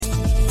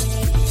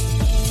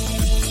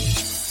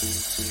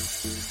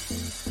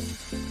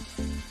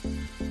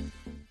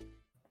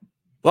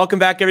Welcome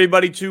back,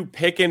 everybody, to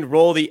Pick and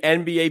Roll, the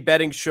NBA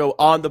betting show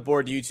on the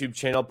Board YouTube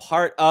channel,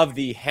 part of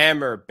the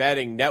Hammer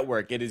Betting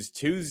Network. It is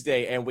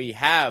Tuesday, and we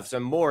have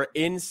some more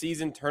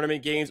in-season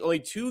tournament games. Only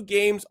 2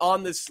 games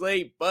on the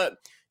slate, but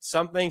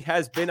something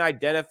has been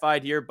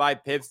identified here by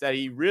Pips that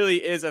he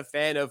really is a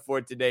fan of for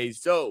today.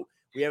 So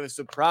we have a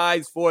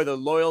surprise for the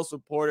loyal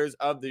supporters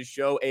of the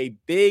show, a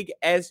big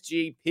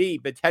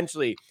SGP,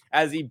 potentially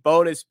as a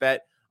bonus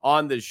bet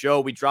on the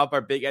show. We drop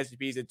our big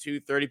SGPs at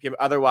 2:30 p.m.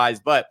 otherwise,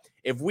 but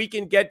if we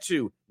can get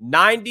to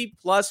 90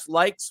 plus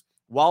likes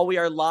while we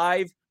are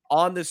live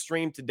on the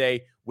stream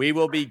today, we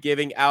will be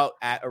giving out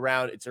at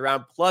around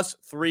plus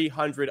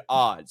 300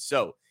 odds.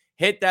 So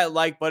hit that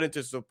like button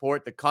to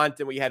support the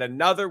content. We had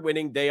another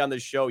winning day on the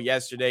show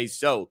yesterday.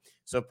 So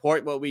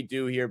support what we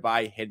do here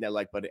by hitting that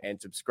like button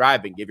and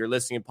subscribing. If you're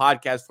listening in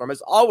podcast form,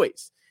 as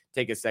always,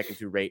 take a second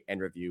to rate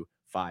and review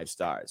 5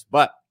 stars.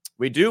 But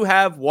we do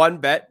have one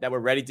bet that we're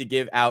ready to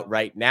give out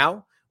right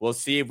now. We'll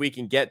see if we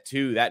can get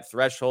to that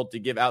threshold to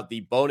give out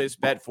the bonus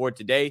bet for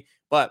today.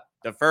 But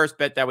the first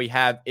bet that we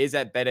have is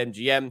at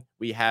BetMGM.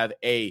 We have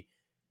a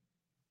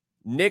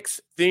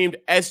Knicks-themed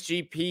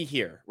SGP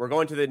here. We're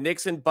going to the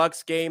Knicks and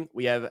Bucks game.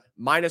 We have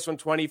minus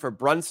 120 for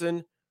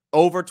Brunson,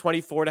 over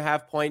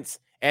 24.5 points,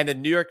 and the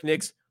New York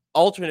Knicks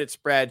alternate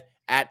spread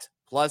at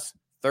plus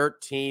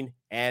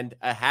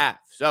 13.5.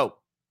 So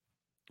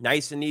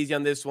nice and easy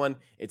on this one.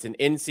 It's an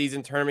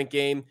in-season tournament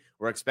game.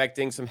 We're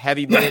expecting some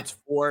heavy minutes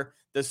for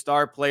the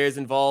star players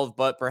involved,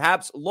 but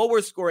perhaps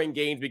lower scoring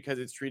games because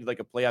it's treated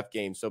like a playoff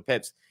game. So,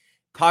 Pips,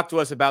 talk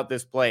to us about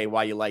this play and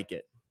why you like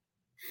it.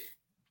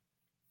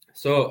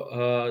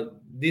 So,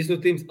 these two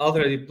teams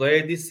already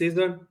played this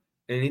season,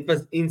 and it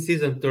was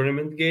in-season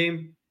tournament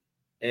game,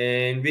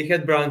 and we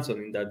had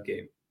Brunson in that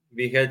game.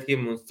 We had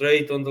him on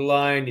straight on the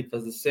line. It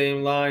was the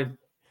same line,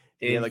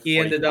 and he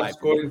ended up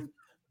scoring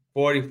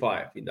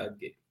 45 in that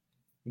game.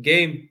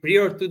 Game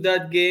prior to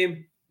that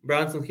game,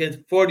 Brunson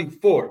had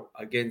 44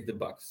 against the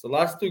Bucks. So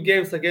last 2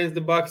 games against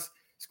the Bucks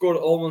scored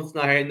almost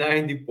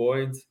 90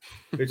 points,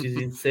 which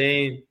is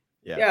insane.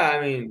 Yeah,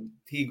 I mean,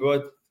 he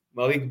got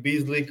Malik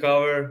Beasley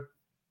cover,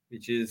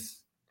 which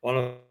is one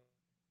of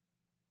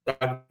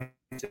the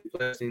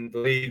players in the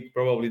league,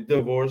 probably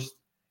the worst.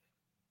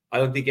 I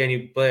don't think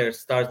any player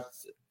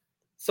starts.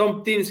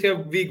 Some teams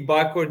have weak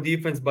backcourt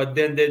defense, but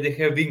then they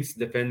have wings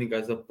defending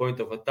as a point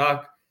of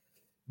attack.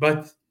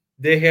 But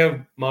they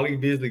have Malik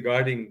Beasley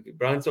guarding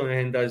Brunson,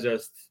 and that's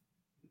just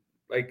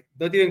like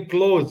not even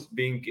close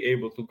being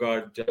able to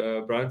guard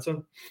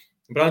Brunson.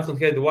 Brunson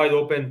had wide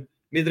open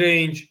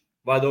mid-range,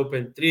 wide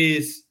open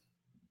threes,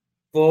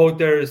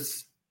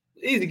 floaters.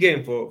 Easy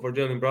game for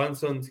Jalen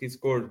Brunson. He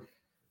scored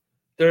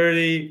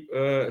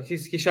 30.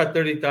 He shot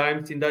 30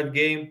 times in that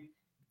game.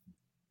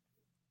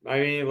 I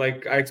mean,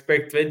 like, I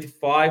expect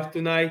 25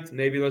 tonight,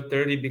 maybe not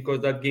 30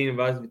 because that game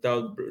was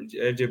without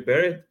RJ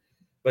Barrett.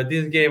 But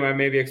this game, I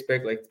maybe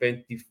expect like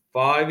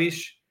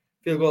 25-ish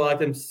field goal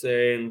attempts.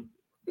 And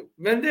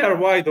when they are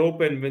wide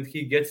open, when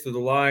he gets to the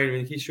line,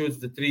 when he shoots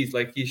the threes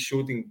like he's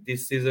shooting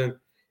this season,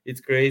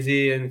 it's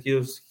crazy. And he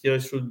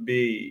should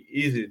be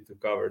easy to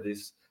cover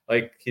this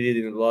like he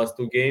did in the last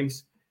 2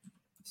 games.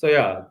 So,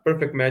 yeah,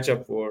 perfect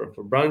matchup for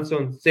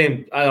Brunson.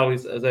 Same,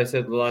 as I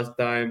said the last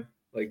time,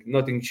 like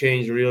nothing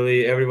changed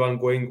really. Everyone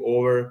going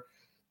over.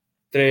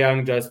 Trae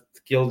Young just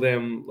killed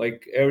them.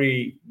 Like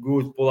every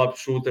good pull-up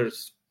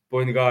shooters,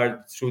 point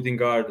guard, shooting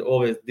guard,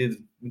 always did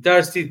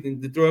throughout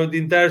the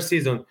entire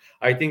season.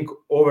 I think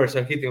overs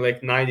are hitting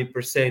like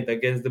 90%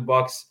 against the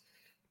Bucks.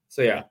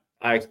 So yeah,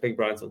 I expect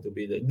Brunson to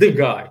be the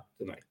guy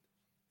tonight.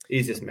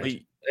 Easiest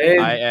match. And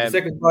the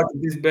second part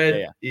of this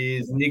bet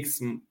is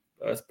Knicks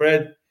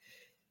spread.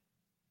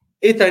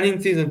 It's an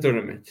in-season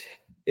tournament.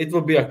 It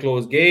will be a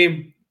close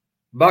game.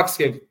 Bucks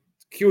have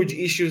huge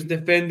issues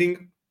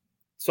defending,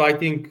 so I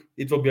think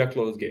it will be a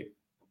close game.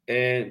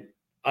 And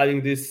I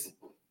think this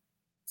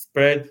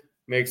spread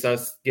makes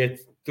us get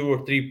 2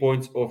 or 3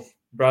 points of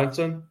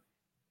Brunson.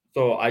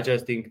 So I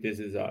just think this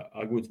is a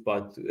good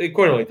spot. A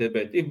correlated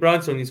bet. If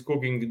Brunson is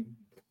cooking,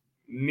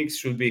 Knicks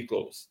should be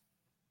close.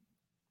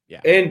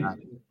 Yeah. And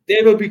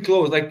they will be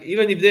close. Like,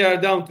 even if they are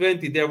down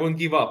 20, they won't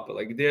give up.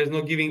 Like, there's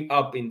no giving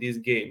up in these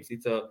games.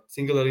 It's a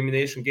single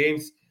elimination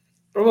games.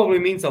 Probably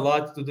means a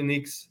lot to the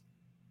Knicks.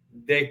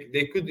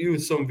 They could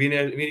use some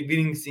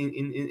winnings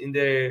in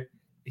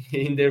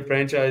their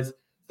franchise.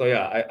 So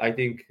yeah, I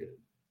think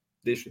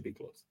they should be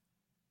close.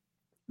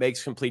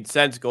 Makes complete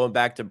sense. Going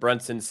back to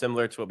Brunson,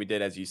 similar to what we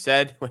did, as you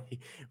said, when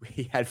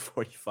we had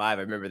 45.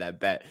 I remember that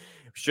bet.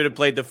 Should have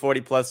played the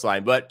 40-plus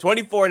line, but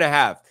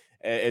 24.5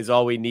 is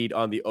all we need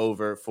on the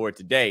over for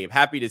today. I'm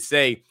happy to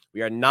say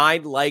we are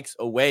 9 likes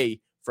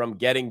away from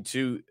getting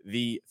to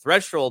the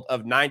threshold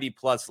of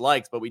 90-plus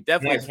likes, but we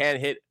definitely can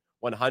hit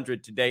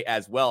 100 today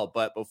as well.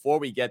 But before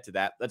we get to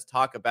that, let's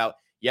talk about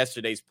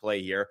yesterday's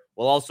play here.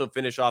 We'll also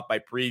finish off by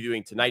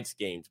previewing tonight's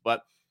games,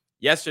 but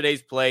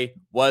yesterday's play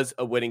was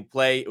a winning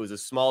play. It was a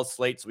small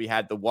slate, so we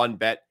had the one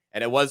bet,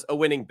 and it was a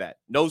winning bet.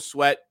 No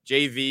sweat.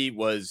 JV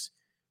was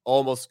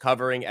almost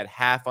covering at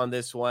half on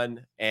this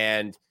one,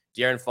 and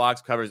De'Aaron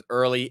Fox covers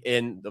early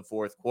in the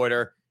fourth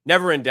quarter.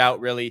 Never in doubt,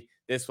 really.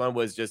 This one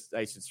was just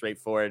nice and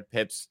straightforward.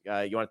 Pips,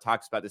 you want to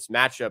talk about this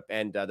matchup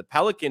and the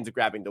Pelicans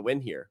grabbing the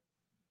win here?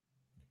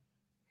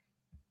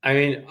 I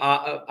mean,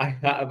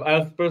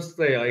 I'll first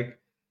say, like,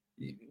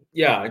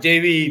 yeah,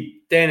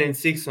 JV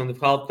 10-6 on the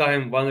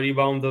halftime, one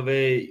rebound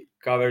away,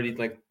 covered it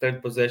like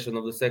third possession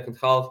of the second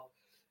half.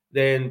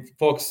 Then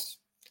Fox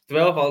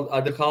 12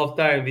 at the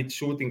halftime with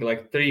shooting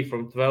like 3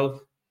 from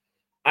 12.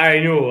 I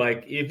knew,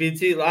 like, if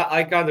it's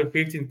I counted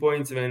 15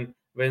 points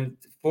when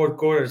fourth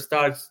quarter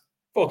starts,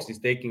 Fox is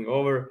taking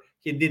over.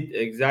 He did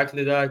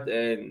exactly that,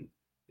 and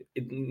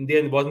it in the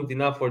end wasn't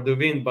enough for the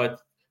win, but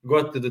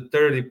got to the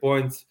 30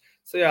 points.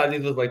 So yeah,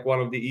 this was like one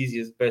of the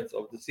easiest bets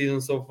of the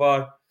season so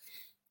far.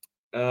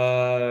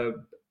 I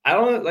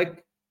don't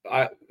like.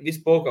 We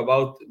spoke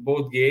about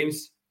both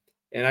games,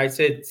 and I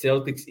said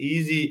Celtics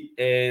easy,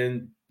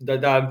 and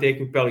that I'm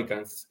taking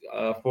Pelicans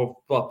for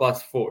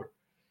 +4.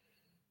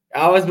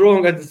 I was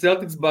wrong at the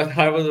Celtics, but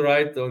I was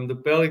right on the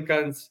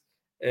Pelicans,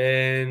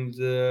 and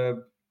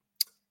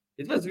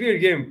it was a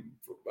weird game.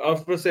 I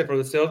was first say for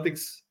the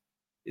Celtics,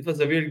 it was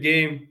a weird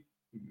game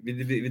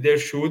with their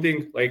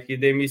shooting. Like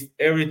they missed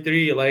every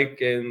three,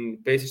 like,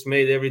 and Pacers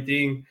made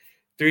everything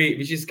three,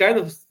 which is kind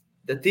of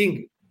the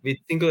thing with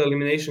single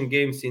elimination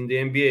games in the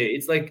NBA.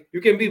 It's like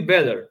you can be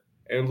better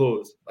and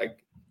lose.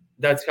 Like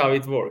that's how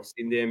it works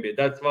in the NBA.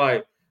 That's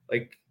why,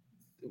 like,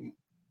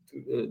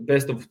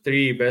 best of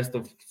three, best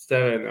of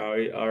seven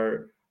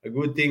are a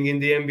good thing in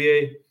the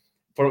NBA,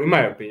 in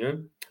my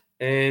opinion.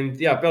 And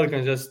yeah,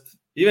 Pelicans just,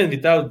 even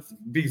without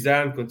Big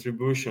Zion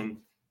contribution,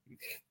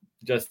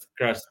 just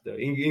crushed.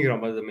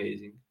 Ingram was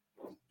amazing.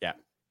 Yeah,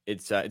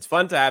 it's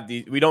fun to have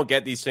these. We don't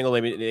get these single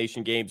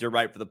elimination games. You're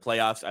right for the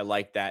playoffs. I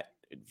like that.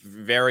 It's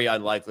very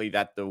unlikely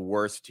that the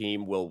worst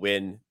team will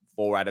win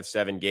 4 out of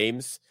 7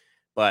 games.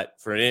 But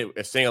for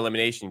a single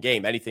elimination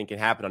game, anything can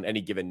happen on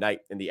any given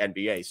night in the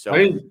NBA. So I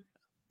mean,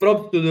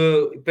 props to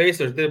the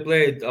Pacers. They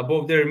played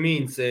above their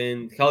means,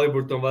 and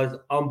Halliburton was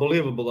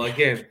unbelievable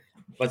again.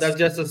 But that's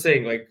just a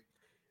saying, like,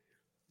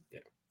 yeah.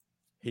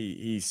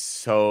 He's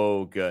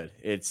so good.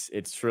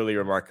 It's truly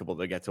remarkable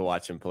to get to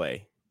watch him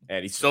play.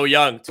 And he's so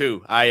young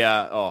too.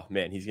 Oh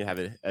man, he's gonna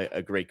have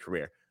a great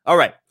career. All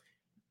right.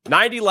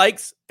 90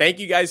 likes. Thank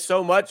you guys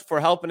so much for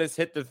helping us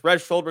hit the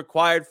threshold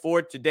required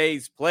for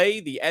today's play.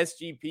 The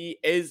SGP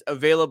is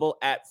available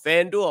at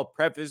FanDuel. I'll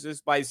preface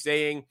this by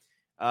saying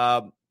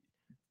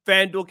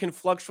FanDuel can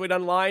fluctuate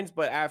on lines,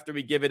 but after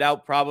we give it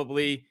out,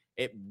 probably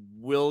it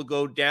will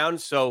go down.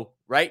 So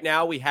right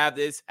now we have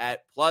this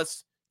at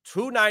plus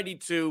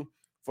 292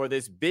 for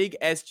this big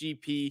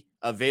SGP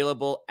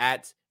available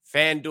at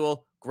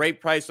FanDuel.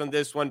 Great price on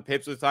this one.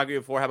 Pips was talking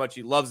before how much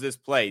he loves this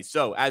play.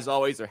 So, as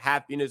always, there are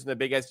half units in the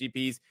big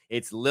SGPs.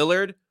 It's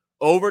Lillard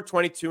over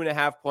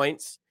 22.5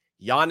 points.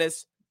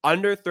 Giannis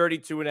under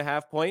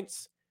 32.5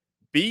 points.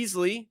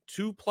 Beasley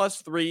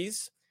 2+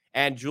 threes.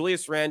 And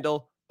Julius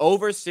Randle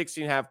over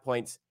 16.5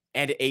 points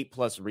and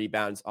 8+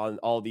 rebounds on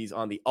all these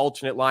on the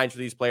alternate lines for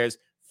these players.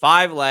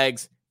 5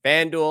 legs.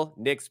 FanDuel,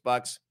 Knicks,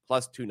 Bucks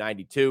plus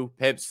 292.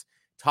 Pips,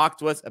 talk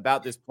to us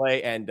about this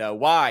play and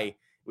why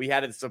we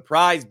had a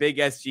surprise big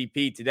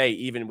SGP today,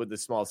 even with the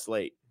small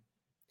slate.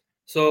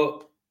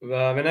 So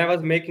when I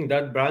was making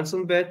that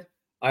Brunson bet,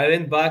 I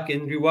went back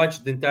and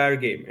rewatched the entire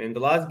game. And the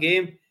last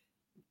game,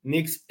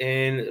 Knicks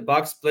and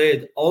Bucks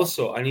played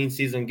also an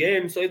in-season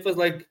game. So it was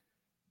like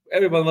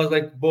everyone was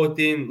like both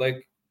team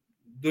like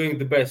doing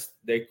the best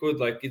they could.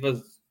 Like it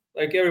was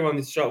like everyone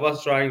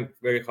was trying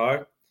very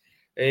hard.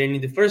 And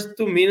in the first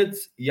 2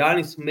 minutes,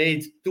 Giannis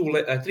made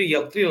three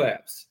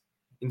layups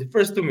in the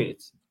first 2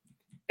 minutes.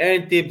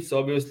 And Tips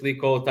obviously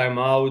called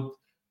timeout,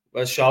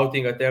 was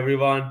shouting at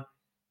everyone.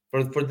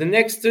 For the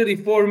next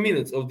 34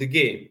 minutes of the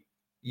game,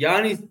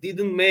 Giannis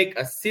didn't make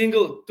a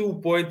single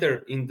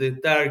 2-pointer in the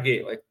entire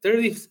game. Like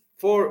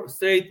 34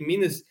 straight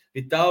minutes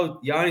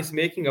without Giannis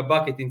making a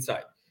bucket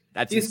inside.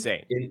 That's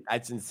insane.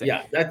 That's insane.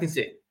 Yeah, that's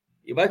insane.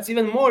 What's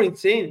even more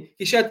insane,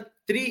 he shot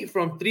 3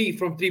 from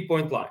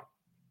 3-point line.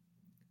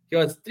 He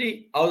was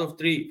 3 out of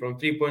 3 from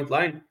 3-point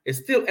line and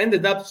still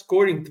ended up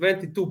scoring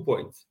 22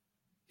 points.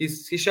 He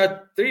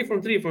shot 3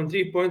 from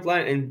 3-point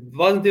line and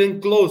wasn't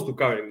even close to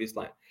covering this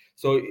line.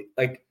 So,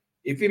 like,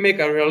 if we make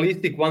a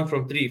realistic 1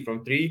 from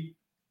 3,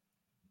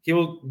 he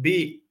will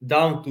be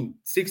down to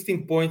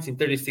 16 points in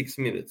 36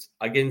 minutes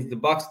against the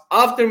Bucks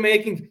after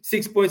making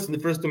 6 points in the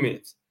first 2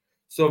 minutes.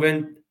 So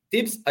when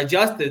Tips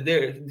adjusted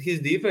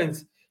his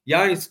defense,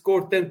 Giannis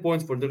scored 10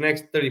 points for the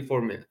next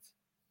 34 minutes.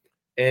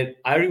 And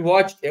I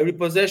rewatched every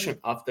possession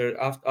after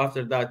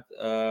that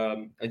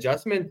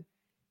adjustment,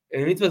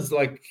 and it was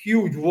like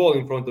huge wall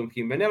in front of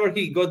him. Whenever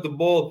he got the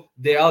ball,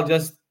 they all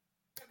just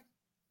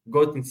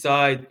got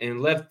inside and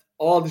left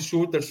all the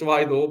shooters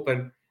wide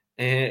open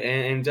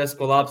and just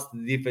collapsed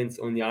the defense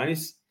on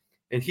Giannis.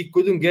 And he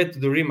couldn't get to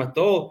the rim at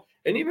all.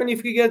 And even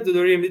if he gets to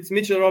the rim, it's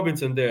Mitchell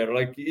Robinson there.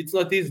 Like, it's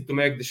not easy to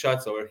make the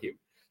shots over him.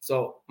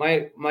 So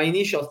my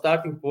initial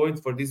starting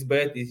point for this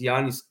bet is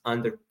Giannis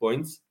under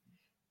points.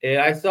 And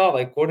I saw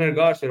like corner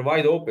guards are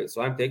wide open,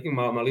 so I'm taking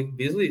Malik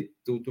Beasley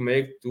to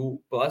make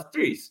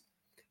 2+3s.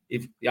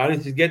 If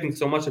Giannis is getting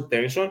so much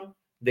attention,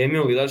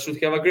 Damian Lillard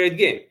should have a great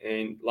game.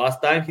 And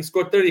last time he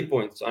scored 30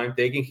 points, so I'm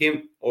taking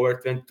him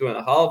over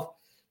 22.5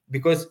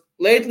 because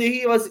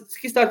lately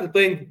he started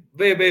playing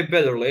way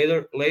better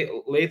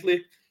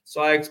lately.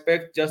 So I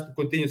expect just to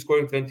continue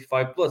scoring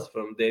 25 plus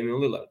from Damian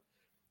Lillard.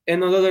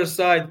 And on the other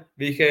side,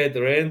 we had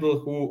Randall,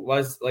 who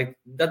was like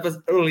that was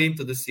early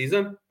into the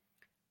season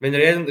when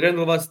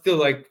Randall was still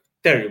like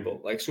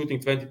terrible, like shooting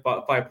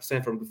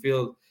 25% from the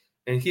field,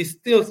 and he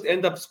still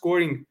ended up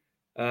scoring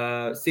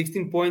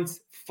 16 points,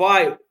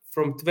 5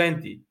 from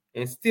 20,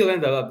 and still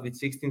ended up with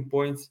 16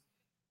 points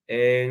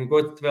and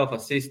got 12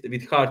 assists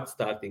with Hart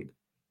starting.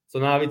 So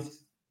now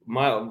it's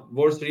my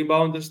worst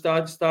rebounder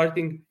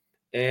starting,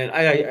 and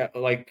I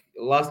like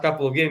last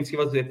couple of games he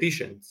was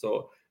efficient.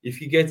 So if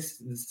he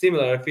gets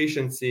similar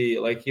efficiency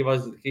like he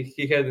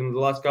had in the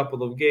last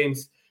couple of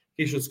games,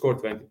 he should score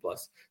 20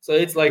 plus. So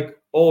it's like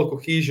all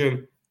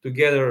cohesion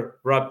together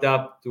wrapped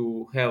up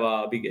to have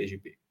a big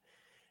AGP.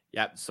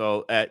 Yeah,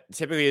 so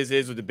typically as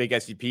is with the big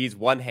SCPs,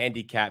 one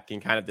handicap can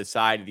kind of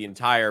decide the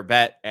entire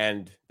bet,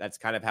 and that's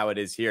kind of how it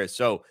is here.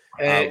 So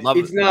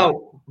it's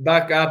now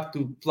back up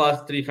to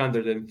plus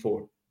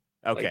 304.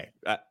 Okay.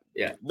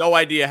 Yeah. No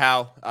idea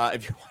how.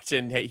 If you're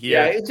watching here,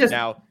 yeah, it's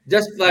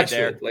just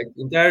fluctuate. Right like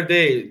entire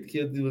day,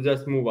 he'll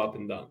just move up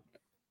and down.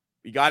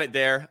 You got it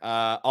there.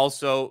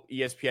 Also,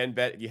 ESPN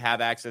bet. If you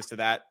have access to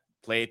that,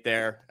 play it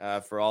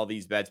there for all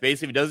these bets.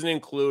 Basically, if it doesn't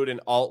include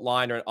an alt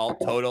line or an alt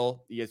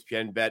total,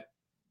 ESPN bet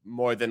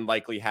more than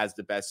likely has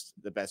the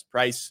best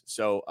price.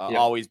 So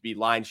always be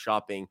line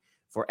shopping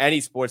for any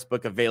sports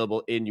book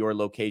available in your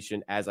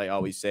location. As I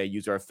always say,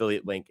 use our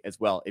affiliate link as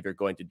well if you're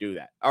going to do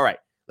that. All right.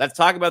 Let's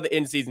talk about the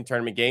in-season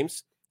tournament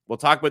games. We'll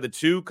talk about the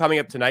two coming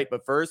up tonight,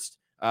 but first,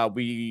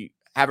 we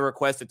have a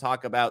request to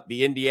talk about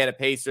the Indiana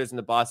Pacers and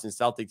the Boston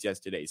Celtics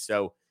yesterday.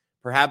 So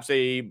perhaps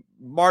a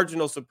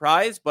marginal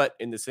surprise, but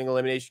in the single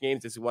elimination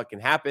games, this is what can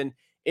happen.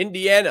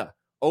 Indiana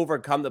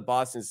overcome the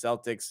Boston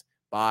Celtics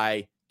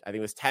by, I think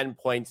it was 10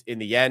 points in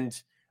the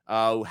end.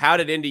 How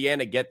did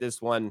Indiana get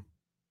this one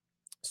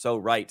so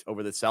right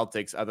over the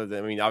Celtics? Other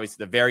than, I mean,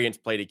 obviously the variance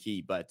played a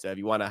key, but if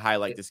you want to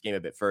highlight this game a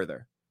bit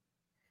further.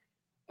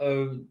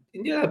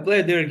 Indiana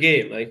played their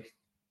game, like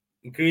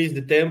increase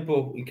the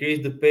tempo,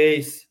 increase the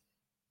pace,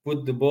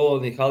 put the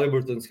ball in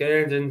Halliburton's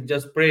hands, and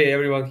just pray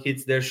everyone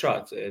hits their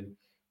shots. And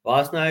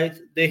last night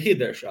they hit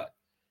their shot,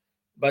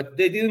 but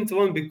they didn't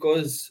win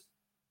because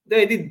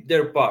they did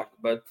their part.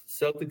 But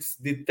Celtics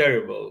did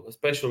terrible,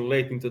 especially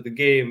late into the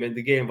game, and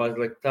the game was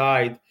like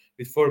tied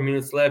with 4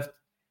 minutes left.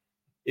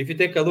 If you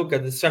take a look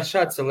at the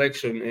shot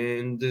selection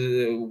and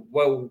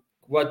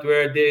what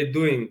were they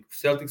doing,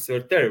 Celtics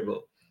were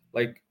terrible.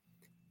 Like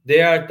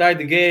they are tied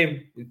the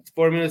game with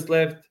 4 minutes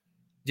left.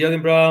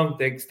 Jaylen Brown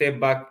takes step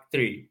back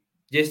 3.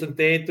 Jason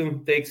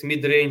Tatum takes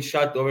mid-range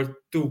shot over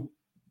 2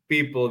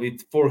 people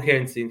with 4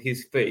 hands in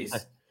his face.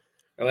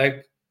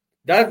 Like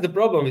that's the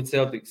problem with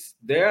Celtics.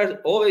 They are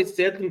always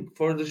settling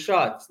for the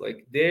shots.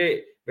 Like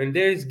when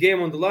there is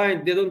game on the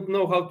line, they don't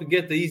know how to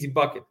get the easy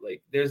bucket.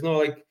 Like there's no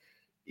like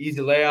easy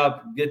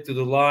layup, get to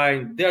the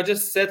line. They are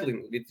just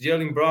settling with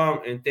Jaylen Brown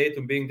and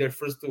Tatum being their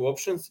first 2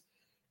 options.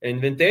 And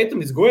when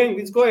Tatum is going,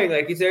 it's going.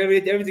 Like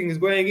everything is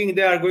going in.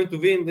 They are going to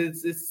win.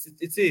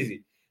 It's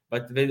easy.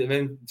 But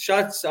when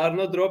shots are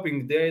not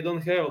dropping, they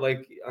don't have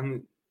like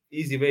an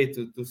easy way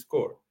to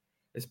score.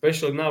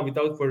 Especially now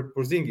without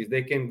Porzingis,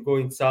 they can go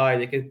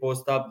inside. They can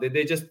post up.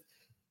 They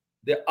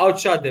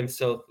outshot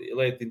themselves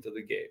late into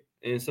the game.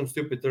 And some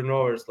stupid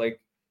turnovers. Like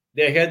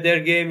they had their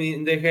game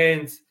in their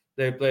hands.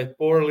 They played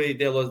poorly.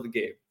 They lost the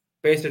game.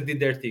 Pacers did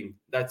their thing.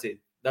 That's it.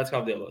 That's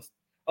how they lost.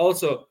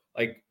 Also,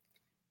 like.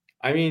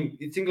 I mean,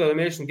 it's single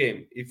elimination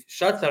game. If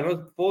shots are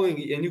not falling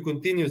and you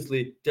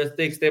continuously just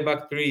take step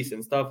back threes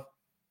and stuff,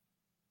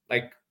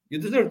 like you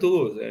deserve to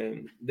lose,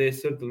 and they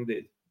certainly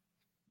did.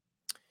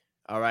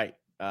 All right.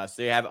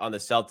 So you have it on the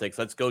Celtics.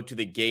 Let's go to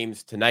the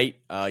games tonight.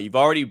 You've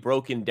already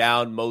broken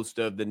down most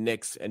of the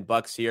Knicks and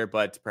Bucks here,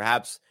 but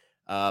perhaps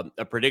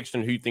a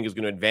prediction who you think is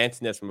going to advance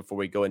in this one before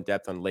we go in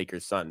depth on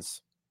Lakers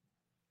Suns.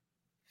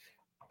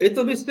 It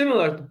will be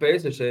similar to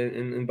Pacers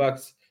and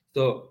Bucks.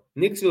 So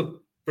Knicks will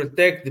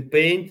protect the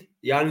paint.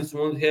 Giannis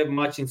won't have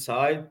much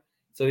inside,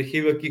 so he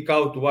will kick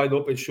out wide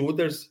open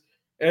shooters.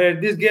 And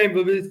this game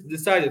will be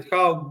decided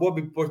how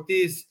Bobby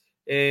Portis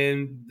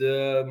and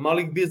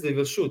Malik Beasley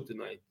will shoot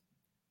tonight.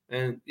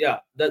 And yeah,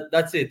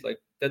 that's it. Like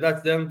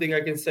that's the only thing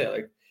I can say.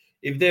 Like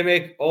if they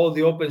make all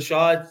the open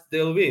shots,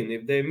 they'll win.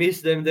 If they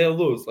miss them, they'll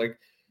lose. Like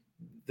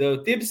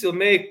the Tips will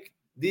make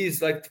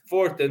these like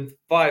 4th and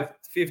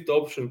 5th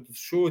option to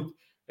shoot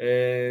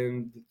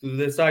and to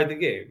decide the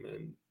game.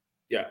 And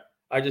yeah.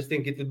 I just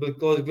think it will be a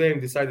close game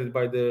decided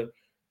by the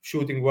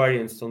shooting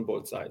variance on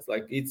both sides.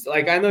 Like it's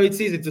like I know it's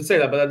easy to say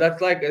that, but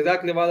that's like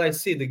exactly what I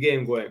see the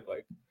game going.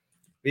 Like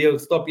we'll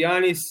stop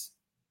Giannis,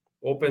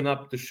 open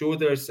up the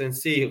shooters, and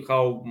see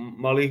how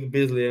Malik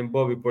Beasley and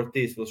Bobby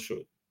Portis will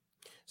shoot.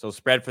 So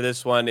spread for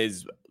this one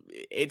is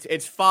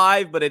it's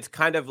 5, but it's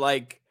kind of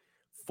like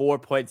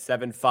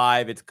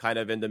 4.75. It's kind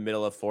of in the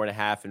middle of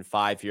 4.5 and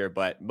 5 here,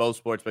 but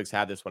most sportsbooks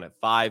have this one at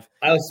 5.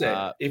 I'll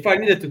say if I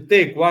needed to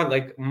take one,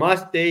 like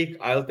must take,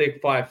 I'll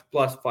take 5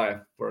 plus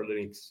 5 for the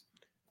Knicks.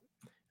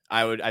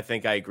 I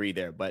think I agree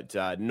there, but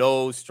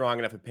no strong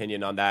enough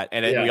opinion on that.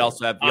 And we Yeah,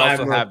 also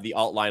have the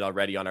alt line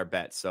already on our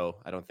bet,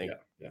 so I don't think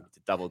it's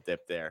a double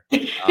dip there.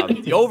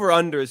 The over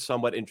under is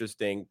somewhat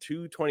interesting,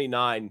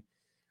 229.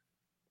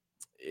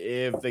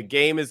 If the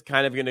game is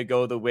kind of going to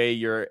go the way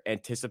you're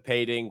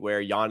anticipating,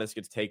 where Giannis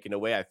gets taken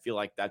away, I feel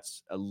like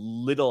that's a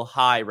little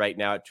high right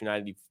now at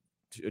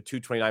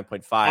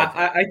 229.5.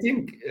 I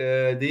think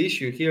the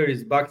issue here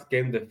is Bucks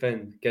can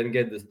defend, can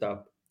get the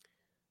stop.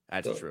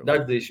 That's true.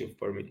 That's the issue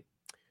for me.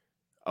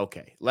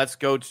 Okay, let's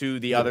go to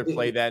the other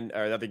play then,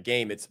 or another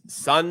game. It's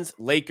Suns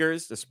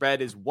Lakers. The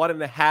spread is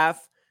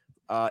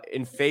 1.5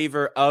 in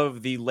favor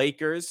of the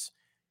Lakers.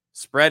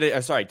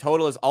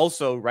 Total is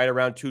also right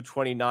around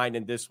 229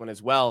 in this one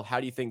as well. How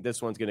do you think this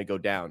one's going to go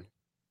down?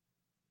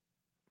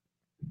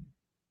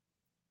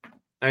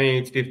 I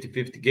mean, it's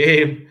 50-50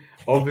 game.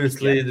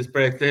 Obviously, the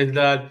spread says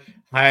that.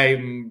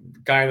 I'm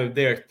kind of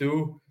there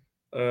too.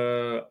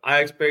 I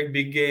expect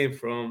big game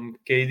from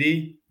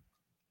KD.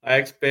 I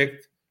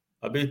expect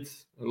a bit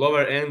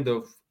lower end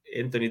of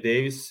Anthony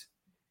Davis.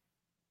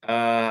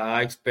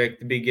 I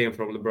expect a big game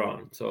from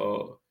LeBron.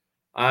 So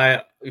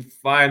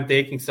if I'm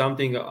taking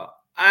something,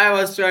 I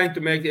was trying to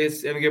make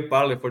this MG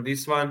parlay for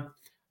this one.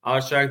 I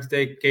was trying to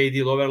take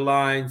KD lower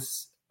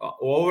lines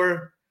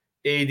over,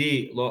 AD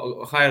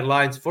higher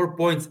lines, 4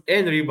 points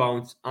and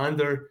rebounds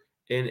under,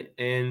 and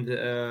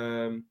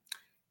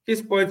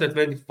his points at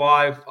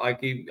 25.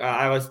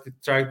 I was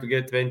trying to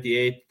get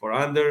 28 for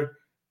under,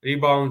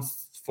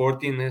 rebounds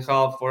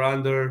 14.5 for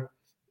under,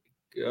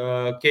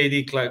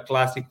 KD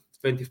classic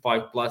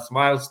 25 plus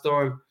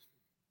milestone,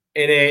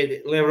 and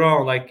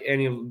LeBron like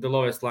any of the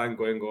lowest line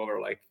going over.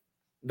 Like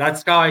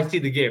that's how I see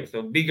the game.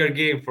 So bigger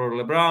game for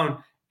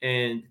LeBron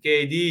and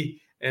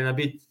KD, and a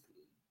bit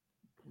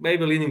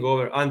maybe leaning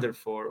over under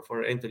for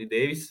Anthony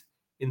Davis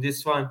in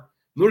this one.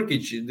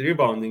 Nurkic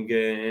rebounding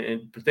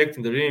and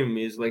protecting the rim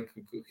is like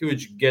a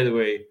huge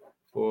getaway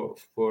for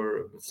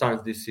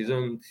Suns this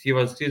season.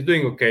 He's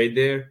doing okay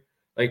there,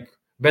 like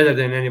better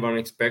than anyone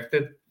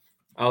expected,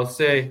 I'll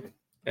say.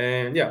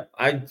 And yeah,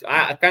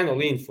 I kind of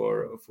lean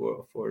for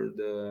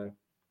the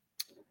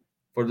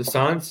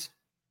Suns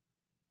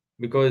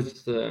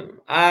because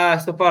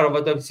so far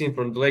what I've seen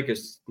from the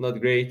Lakers not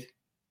great.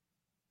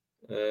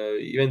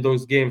 Even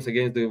those games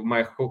against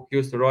my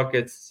Houston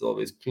Rockets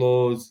always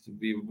close.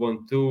 We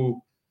won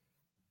 2.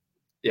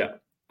 Yeah,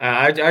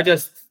 I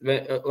just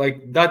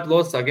like that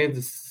loss against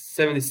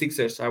the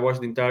 76ers. I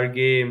watched the entire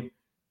game.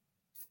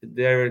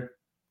 They're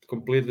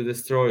completely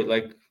destroyed.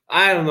 Like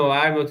I don't know.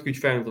 I'm not a huge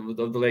fan of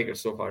the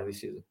Lakers so far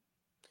this season.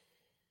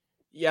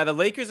 Yeah, the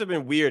Lakers have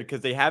been weird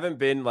because they haven't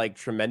been like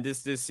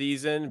tremendous this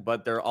season,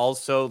 but they're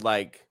also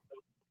like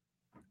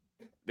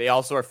they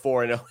also are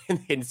 4-0 in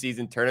the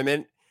in-season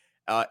tournament.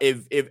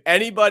 If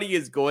anybody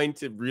is going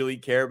to really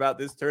care about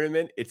this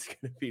tournament, it's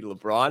going to be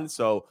LeBron.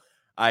 So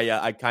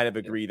I kind of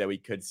agree that we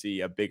could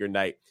see a bigger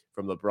night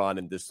from LeBron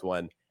in this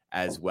one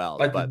as well.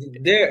 But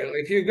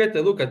if you get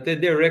a look at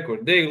their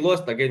record, they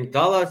lost against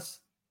Dallas,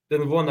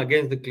 then won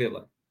against the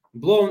Cleveland.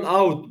 Blown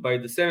out by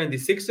the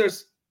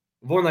 76ers,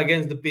 won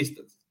against the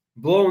Pistons.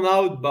 Blown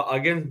out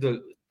against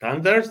the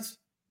Thunders,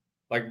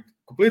 like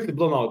completely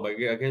blown out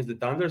against the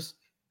Thunders,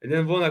 and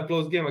then won a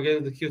close game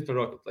against the Houston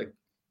Rockets. Like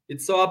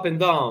it's so up and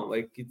down,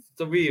 like it's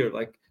so weird,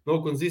 like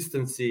no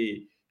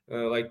consistency,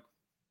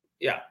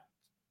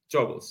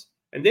 troubles.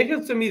 And they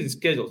have some easy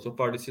schedule so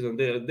far this season.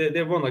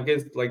 They won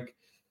against like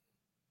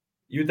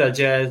Utah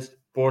Jazz,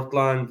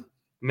 Portland,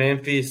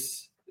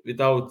 Memphis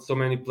without so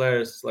many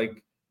players.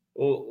 Like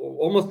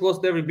almost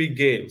lost every big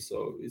game,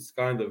 so it's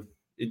kind of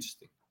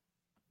interesting.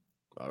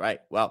 All right,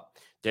 well,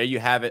 there you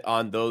have it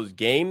on those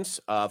games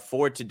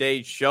for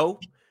today's show.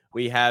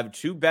 We have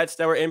 2 bets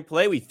that were in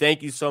play. We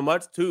thank you so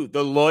much to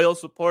the loyal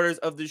supporters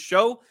of the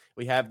show.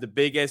 We have the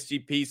big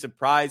SGP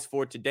surprise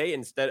for today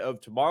instead of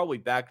tomorrow. We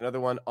back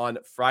another one on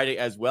Friday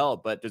as well.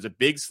 But there's a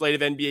big slate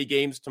of NBA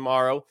games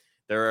tomorrow.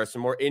 There are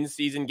some more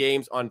in-season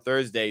games on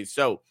Thursdays.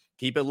 So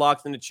keep it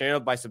locked in the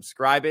channel by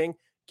subscribing.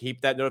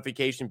 Keep that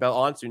notification bell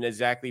on so you know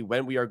exactly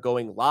when we are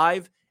going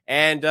live.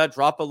 And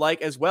drop a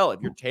like as well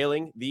if you're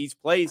tailing these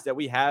plays that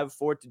we have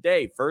for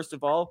today. First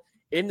of all,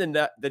 in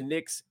the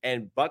Knicks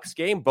and Bucks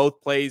game,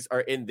 both plays are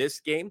in this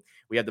game.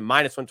 We have the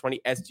 -120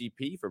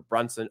 SGP for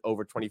Brunson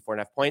over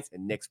 24.5 points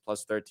and Knicks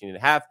plus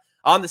 13.5.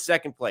 On the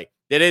second play,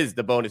 that is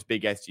the bonus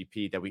big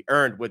SGP that we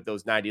earned with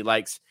those 90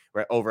 likes.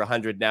 We're at over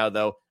 100 now,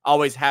 though.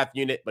 Always half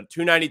unit, but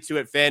 292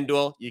 at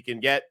FanDuel. You can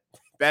get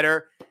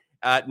better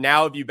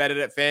now if you bet it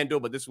at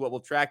FanDuel, but this is what we'll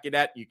track it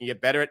at. You can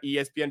get better at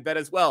ESPN Bet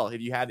as well if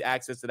you have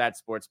access to that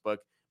sports book.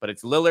 But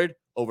it's Lillard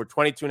over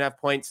 22.5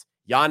 points,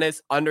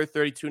 Giannis under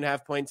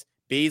 32.5 points,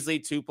 Beasley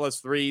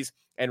 2+ threes,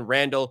 and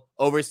Randall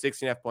over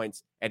 16.5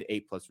 points and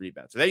 8+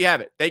 rebounds. So there you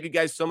have it. Thank you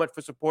guys so much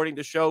for supporting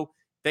the show.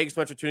 Thanks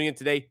so much for tuning in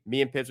today.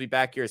 Me and Pips will be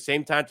back here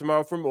same time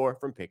tomorrow for more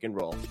from Pick and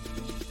Roll.